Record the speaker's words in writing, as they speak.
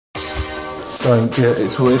Don't get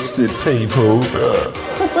it twisted, people.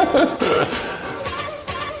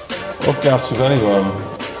 I'll gas with anyone.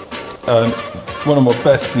 And one of my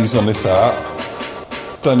besties on this app,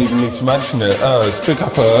 don't even need to mention it, pick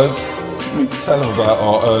up hers. Need to tell them about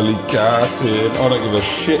our early gassing. I don't give a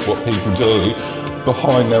shit what people do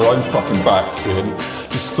behind their own fucking backs in.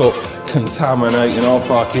 Just stop contaminating our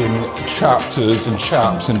fucking chapters and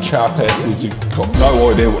chaps and chapesses who've got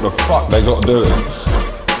no idea what the fuck they got to do.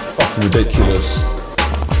 Fucking ridiculous.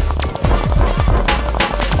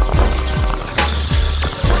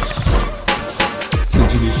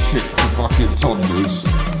 Teaching this shit to fucking toddlers.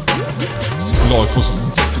 Life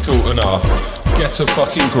wasn't difficult enough. Get a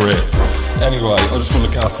fucking grip. Anyway, I just want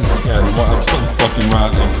to gas this again. I might have to fucking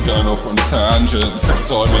ranting and going off on a tangent. The second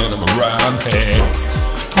time in, I'm around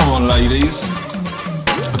it. Come on, ladies.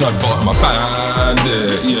 I don't bite my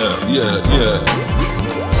bandit. Yeah.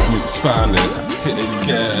 Let me expand it. Hit it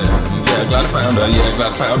again. Yeah, glad I found her. Yeah,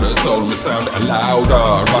 glad I found her. Soul me sound it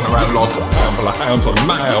louder. Run around like a pound full of hounds on a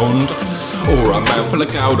mound. Or a mouth full of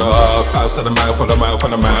gouda. Faust in a mouth full of mouth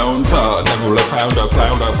on a mount. Never will have found her.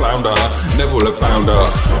 Flounder. Never will have found her.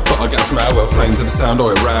 But I guess my hour flames to the sound I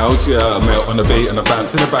arouse. Yeah, melt on the beat and a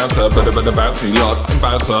bounce in a bouncer. But a bouncy lot and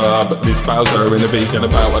bouncer. But this Bowser in the beat and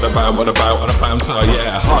about what about and a bouncer.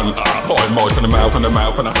 Yeah, hunt. High mic on the mouth and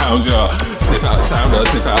a hound. Yeah, sniff out sounder.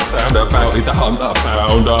 Bounty the hunt. I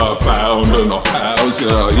found her, not cows,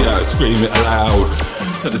 yeah, scream it aloud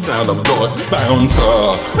to the sound of God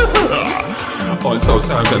bouncer. Ironsoul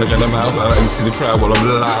sound gonna get them out and see the crowd while I'm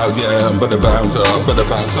loud, yeah. But a bouncer,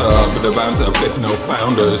 flip no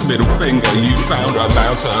founders, middle finger, you found a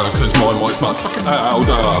bouncer, cause my mic's much fucking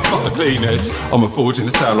louder. Fuck the cleanest, I'm a forging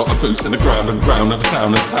the sound like a boost in the ground of the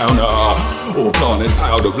towner. All planted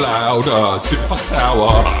powder louder, soup fuck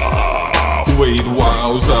sour. Weed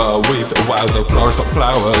wowzer, flourish like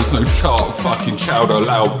flowers. No chart, fucking chowder,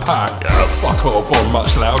 loud pack. Fuck off, I'm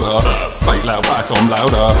much louder. Fake loud pack, I'm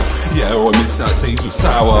louder. Yeah, or I miss that diesel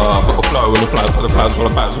sour. But I flow in the flowers to the flowers while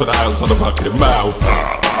I bounce with the ounce on the fucking mouth.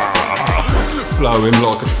 Flowing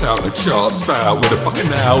like a town, a chart spout with a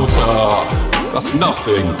fucking outer. That's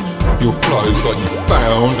nothing. Your flow's like you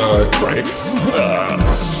found bricks.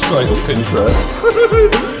 Straight on Pinterest.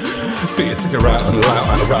 Be a ticker out and loud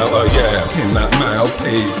and a router, yeah. Pin that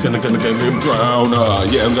mouthpiece, gonna drown her.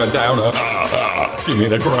 Yeah, I'm going down her. Give me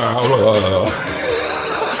the growler.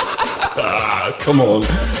 Come on,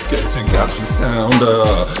 get to gas with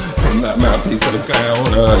sounder. Pin that mouthpiece and a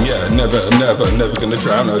gowner. Yeah, never gonna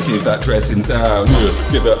drown her. Give that dressing down. Yeah,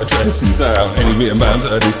 give it a dressing down. Any beating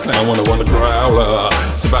bouncer, this clown wanna growler.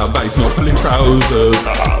 It's about bass, not pulling trousers.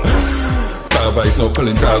 Bass not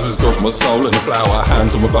pulling trousers, got my soul in the flower.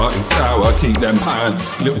 Hands on my farting tower, keep them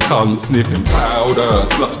pants. Little cunt sniffing powder,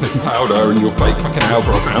 slut sniffing powder. And your fake fucking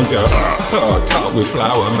alpha, I found ya. Cut up with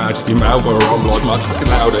flour, magic your mouth. I'm like much fucking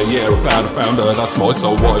louder. Yeah, a cloud I found her, that's my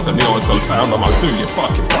soul wife. And the ironsoul sound, I'm like, do you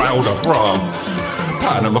fucking prouder, bruv.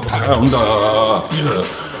 Pan I'm a pounder, yeah.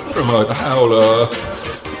 Promote the howler.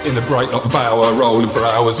 In the break like bower, rolling for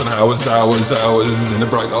hours and hours. In the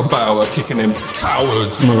break like bower, kicking in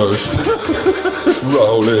cowards mush.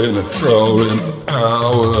 Rolling and trolling for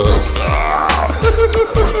hours.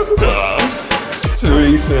 Too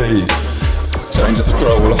easy. Change at the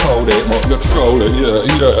scroll, will I hold it, might be controlling,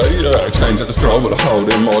 yeah. Change at the scroll, will I hold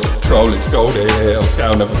it, might be controlling, scold it, yeah. I'll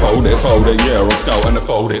scowl, never fold it, yeah. I'll scowl and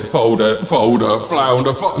fold it, folder,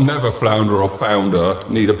 flounder, never flounder or founder.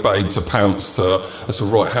 Need a babe to pounce to, that's a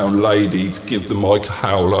right hound lady to give the mic a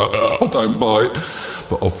howler. I don't bite,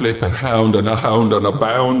 but I'll flip and hound and a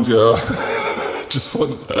bound, yeah. Just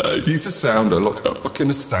want you to sound like a fucking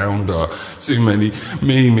astounder. Too many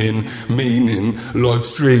meaning, live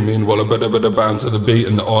streaming while I better bounce to the beat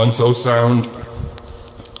and the ironsoul sound.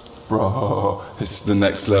 Bro, this is the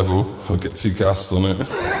next level. I'll get too gassed on it.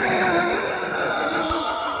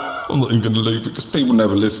 I'm not even gonna loop it because people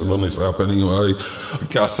never listen on this app anyway. I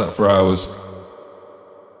gas that for hours.